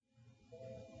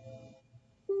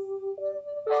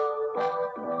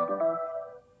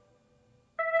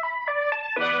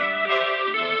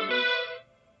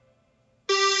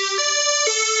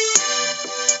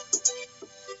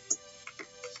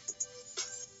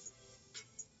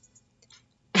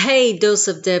Hey, Dose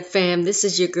of Deb fam, this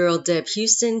is your girl Deb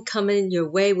Houston coming your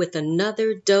way with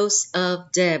another Dose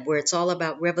of Deb, where it's all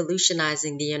about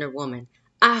revolutionizing the inner woman.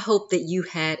 I hope that you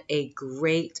had a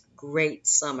great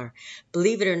summer.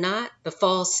 Believe it or not, the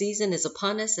fall season is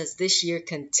upon us as this year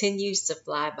continues to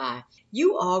fly by.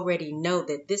 You already know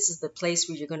that this is the place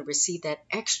where you're going to receive that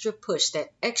extra push,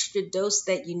 that extra dose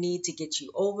that you need to get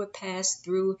you over, past,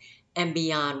 through, and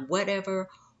beyond whatever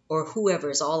or whoever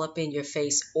is all up in your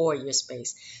face or your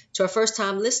space. To our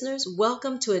first-time listeners,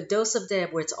 welcome to A Dose of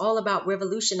Deb, where it's all about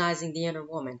revolutionizing the inner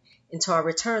woman. And to our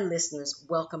return listeners,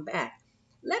 welcome back.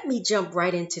 Let me jump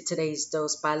right into today's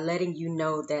dose by letting you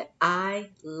know that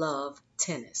I love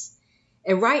tennis.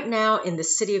 And right now in the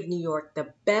city of New York,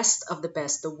 the best of the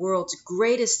best, the world's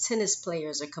greatest tennis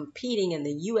players are competing in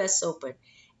the U.S. Open,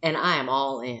 and I am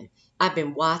all in. I've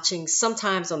been watching,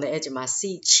 sometimes on the edge of my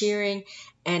seat, cheering,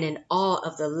 and in awe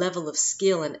of the level of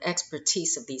skill and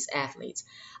expertise of these athletes.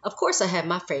 Of course, I have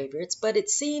my favorites, but it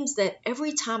seems that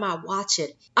every time I watch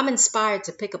it, I'm inspired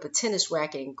to pick up a tennis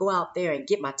racket and go out there and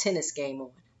get my tennis game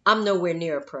on. I'm nowhere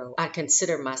near a pro. I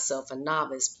consider myself a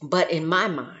novice, but in my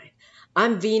mind,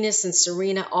 I'm Venus and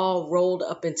Serena all rolled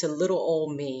up into little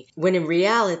old me, when in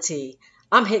reality,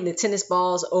 I'm hitting the tennis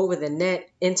balls over the net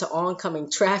into oncoming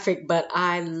traffic, but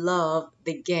I love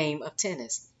the game of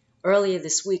tennis. Earlier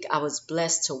this week, I was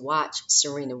blessed to watch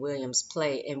Serena Williams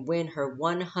play and win her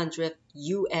 100th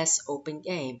U.S. Open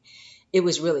game. It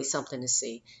was really something to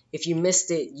see. If you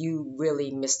missed it, you really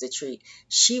missed a treat.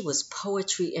 She was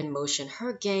poetry in motion.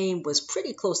 Her game was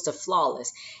pretty close to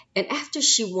flawless. And after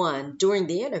she won, during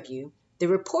the interview, the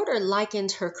reporter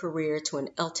likened her career to an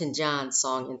Elton John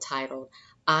song entitled,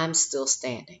 I'm Still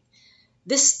Standing.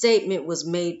 This statement was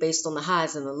made based on the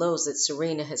highs and the lows that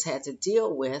Serena has had to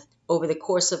deal with over the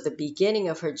course of the beginning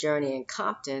of her journey in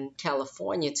Compton,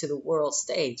 California, to the world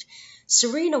stage.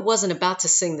 Serena wasn't about to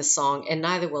sing the song, and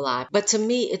neither will I, but to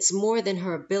me, it's more than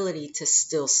her ability to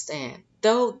still stand,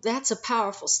 though that's a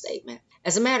powerful statement.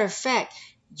 As a matter of fact,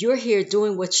 you're here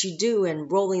doing what you do and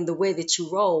rolling the way that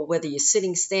you roll, whether you're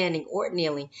sitting, standing, or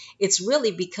kneeling. It's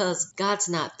really because God's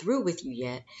not through with you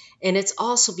yet. And it's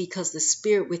also because the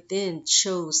spirit within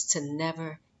chose to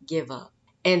never give up.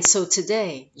 And so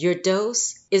today, your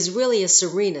dose is really a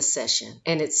Serena session.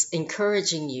 And it's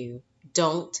encouraging you,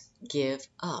 don't give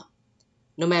up.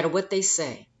 No matter what they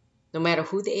say, no matter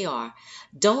who they are,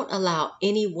 don't allow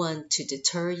anyone to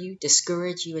deter you,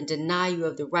 discourage you, and deny you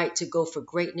of the right to go for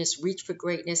greatness, reach for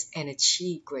greatness, and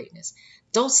achieve greatness.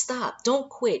 Don't stop. Don't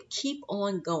quit. Keep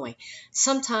on going.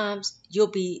 Sometimes you'll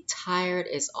be tired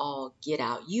as all get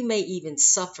out. You may even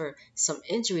suffer some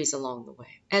injuries along the way.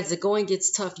 As the going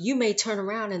gets tough, you may turn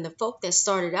around and the folk that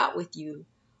started out with you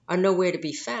are nowhere to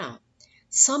be found.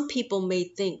 Some people may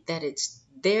think that it's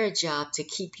their job to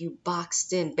keep you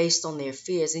boxed in based on their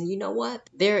fears. And you know what?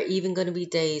 There are even going to be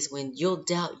days when you'll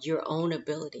doubt your own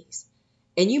abilities.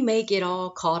 And you may get all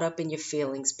caught up in your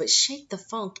feelings, but shake the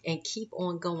funk and keep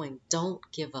on going. Don't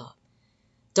give up.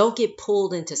 Don't get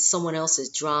pulled into someone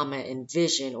else's drama and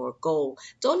vision or goal.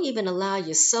 Don't even allow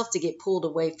yourself to get pulled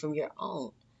away from your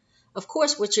own. Of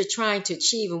course, what you're trying to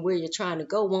achieve and where you're trying to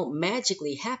go won't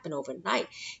magically happen overnight.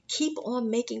 Keep on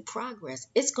making progress.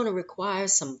 It's going to require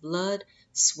some blood,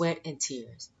 sweat, and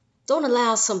tears. Don't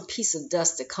allow some piece of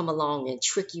dust to come along and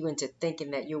trick you into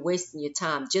thinking that you're wasting your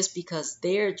time just because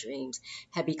their dreams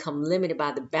have become limited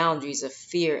by the boundaries of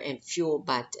fear and fueled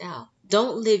by doubt.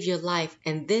 Don't live your life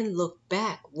and then look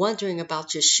back wondering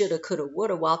about your shoulda, coulda,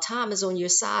 woulda while time is on your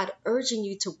side urging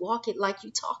you to walk it like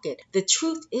you talk it. The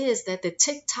truth is that the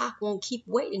tick-tock won't keep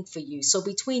waiting for you. So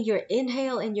between your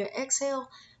inhale and your exhale,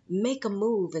 make a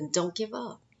move and don't give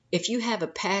up. If you have a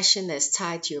passion that's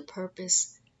tied to your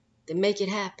purpose, then make it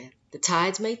happen. The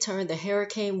tides may turn, the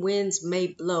hurricane winds may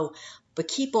blow, but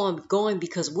keep on going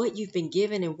because what you've been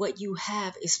given and what you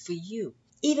have is for you.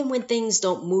 Even when things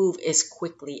don't move as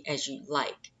quickly as you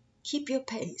like, keep your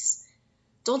pace.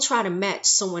 Don't try to match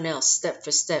someone else step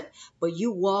for step, but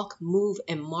you walk, move,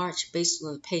 and march based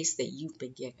on the pace that you've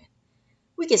been given.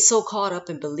 We get so caught up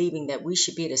in believing that we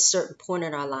should be at a certain point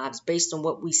in our lives based on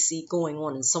what we see going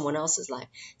on in someone else's life.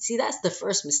 See, that's the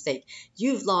first mistake.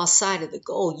 You've lost sight of the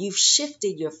goal. You've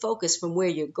shifted your focus from where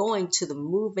you're going to the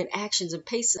movement, actions, and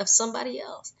pace of somebody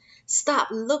else. Stop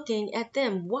looking at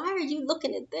them. Why are you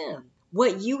looking at them?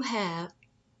 What you have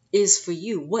is for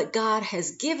you. What God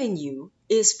has given you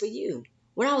is for you.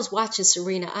 When I was watching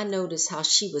Serena, I noticed how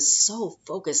she was so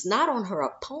focused, not on her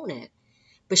opponent,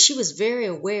 but she was very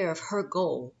aware of her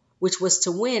goal, which was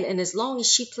to win. And as long as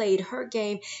she played her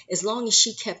game, as long as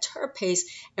she kept her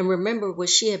pace and remembered what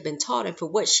she had been taught and for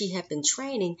what she had been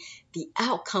training, the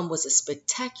outcome was a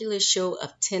spectacular show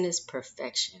of tennis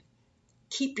perfection.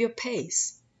 Keep your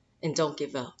pace and don't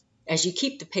give up. As you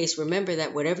keep the pace, remember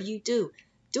that whatever you do,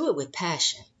 do it with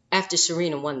passion. After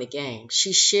Serena won the game,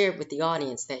 she shared with the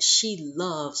audience that she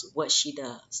loves what she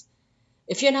does.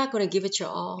 If you're not going to give it your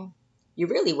all, you're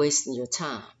really wasting your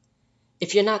time.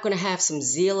 If you're not going to have some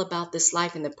zeal about this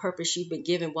life and the purpose you've been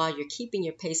given while you're keeping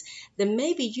your pace, then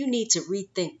maybe you need to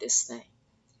rethink this thing.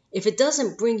 If it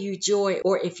doesn't bring you joy,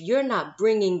 or if you're not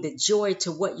bringing the joy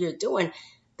to what you're doing,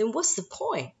 then what's the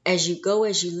point? As you go,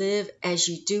 as you live, as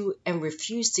you do, and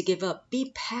refuse to give up,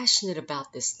 be passionate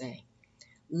about this thing.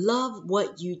 Love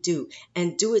what you do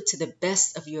and do it to the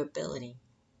best of your ability.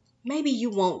 Maybe you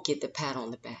won't get the pat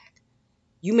on the back.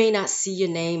 You may not see your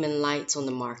name in lights on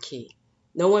the marquee.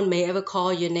 No one may ever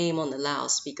call your name on the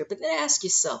loudspeaker, but then ask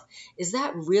yourself, is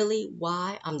that really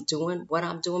why I'm doing what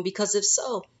I'm doing? Because if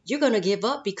so, you're going to give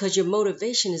up because your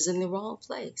motivation is in the wrong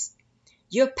place.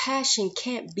 Your passion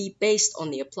can't be based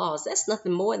on the applause. That's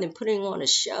nothing more than putting on a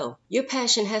show. Your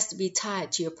passion has to be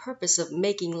tied to your purpose of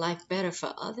making life better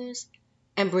for others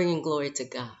and bringing glory to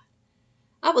God.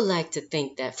 I would like to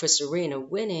think that for Serena,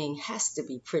 winning has to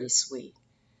be pretty sweet.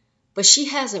 But she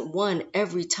hasn't won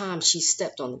every time she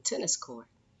stepped on the tennis court.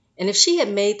 And if she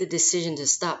had made the decision to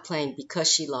stop playing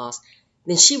because she lost,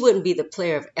 then she wouldn't be the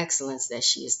player of excellence that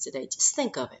she is today. Just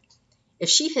think of it. If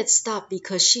she had stopped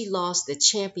because she lost the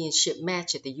championship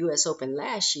match at the U.S. Open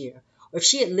last year, or if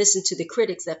she had listened to the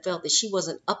critics that felt that she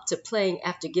wasn't up to playing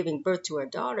after giving birth to her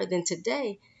daughter, then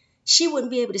today she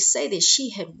wouldn't be able to say that she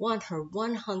had won her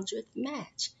 100th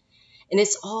match. And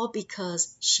it's all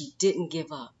because she didn't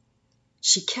give up.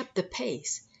 She kept the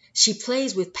pace. She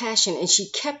plays with passion, and she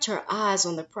kept her eyes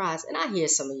on the prize. And I hear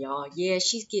some of y'all, yeah,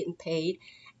 she's getting paid,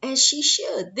 and she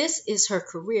should. This is her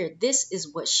career. This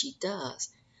is what she does.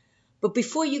 But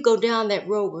before you go down that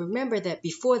road, remember that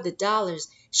before the dollars,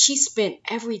 she spent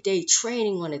every day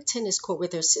training on a tennis court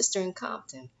with her sister in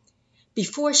Compton.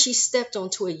 Before she stepped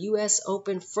onto a U.S.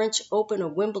 Open, French Open, or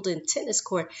Wimbledon tennis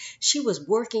court, she was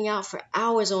working out for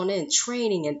hours on end,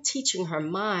 training and teaching her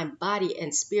mind, body,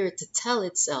 and spirit to tell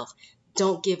itself,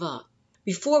 don't give up.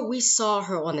 Before we saw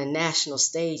her on the national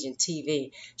stage and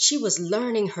TV, she was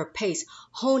learning her pace,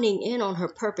 honing in on her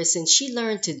purpose, and she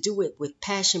learned to do it with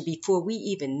passion before we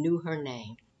even knew her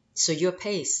name. So your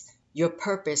pace, your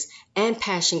purpose, and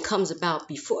passion comes about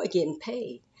before getting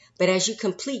paid. But as you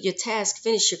complete your task,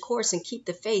 finish your course, and keep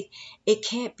the faith, it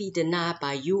can't be denied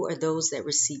by you or those that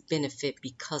receive benefit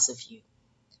because of you.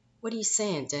 What are you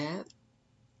saying, Deb?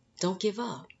 Don't give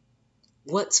up.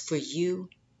 What's for you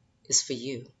is for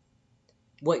you.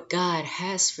 What God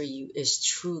has for you is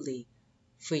truly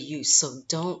for you. So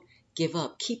don't give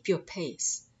up. Keep your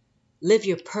pace. Live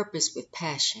your purpose with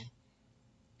passion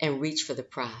and reach for the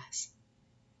prize.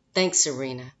 Thanks,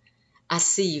 Serena. I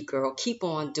see you, girl. Keep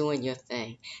on doing your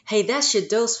thing. Hey, that's your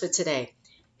dose for today.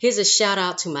 Here's a shout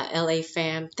out to my LA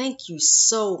fam. Thank you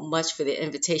so much for the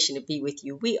invitation to be with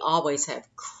you. We always have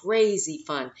crazy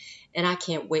fun, and I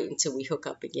can't wait until we hook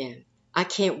up again. I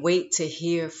can't wait to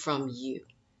hear from you.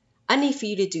 I need for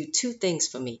you to do two things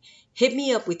for me. Hit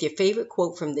me up with your favorite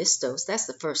quote from this dose. That's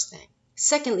the first thing.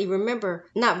 Secondly, remember,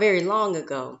 not very long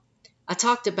ago, I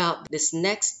talked about this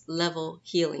next level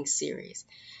healing series.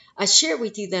 I shared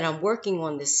with you that I'm working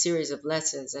on this series of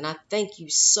lessons, and I thank you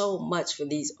so much for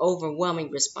these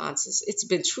overwhelming responses. It's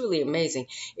been truly amazing.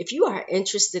 If you are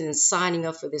interested in signing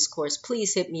up for this course,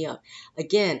 please hit me up.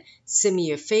 Again, send me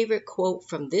your favorite quote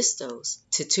from this dose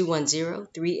to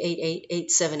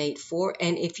 210-388-8784.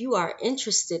 And if you are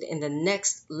interested in the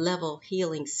next level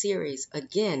healing series,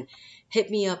 again, hit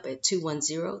me up at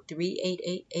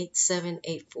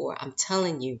 210-388-8784. I'm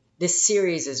telling you, this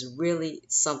series is really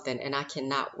something, and I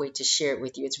cannot wait to share it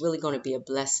with you. It's really going to be a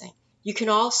blessing. You can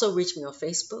also reach me on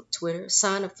Facebook, Twitter,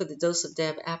 sign up for the Dose of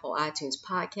Deb Apple iTunes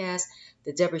podcast,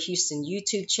 the Deborah Houston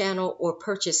YouTube channel, or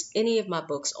purchase any of my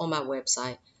books on my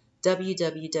website,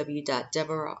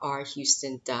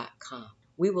 www.deborahrhouston.com.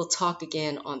 We will talk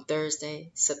again on Thursday,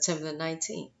 September the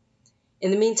 19th. In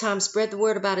the meantime, spread the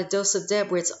word about A Dose of Deb,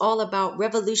 where it's all about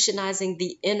revolutionizing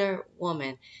the inner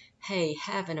woman. Hey,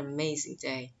 have an amazing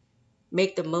day.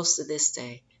 Make the most of this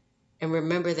day. And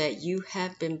remember that you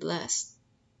have been blessed.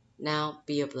 Now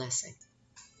be a blessing.